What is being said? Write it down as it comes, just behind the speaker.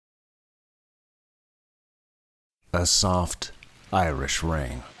A soft Irish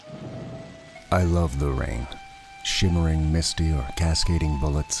rain. I love the rain, shimmering, misty, or cascading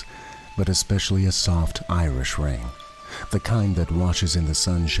bullets, but especially a soft Irish rain, the kind that washes in the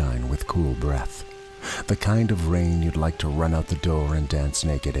sunshine with cool breath, the kind of rain you'd like to run out the door and dance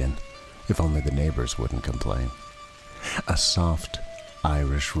naked in, if only the neighbors wouldn't complain. A soft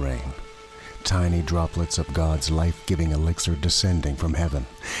Irish rain. Tiny droplets of God's life-giving elixir descending from heaven,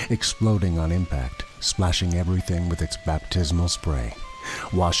 exploding on impact, splashing everything with its baptismal spray,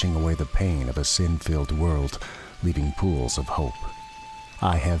 washing away the pain of a sin-filled world, leaving pools of hope.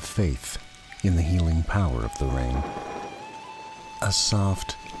 I have faith in the healing power of the rain. A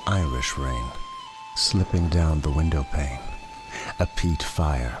soft Irish rain, slipping down the window pane, a peat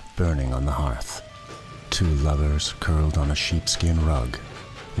fire burning on the hearth, two lovers curled on a sheepskin rug,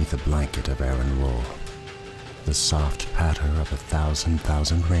 neath a blanket of Aran wool. The soft patter of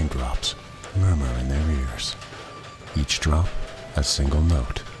 1,000 raindrops murmur in their ears, each drop a single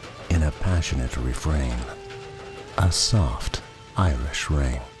note in a passionate refrain. A soft Irish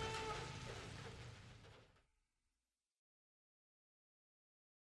rain.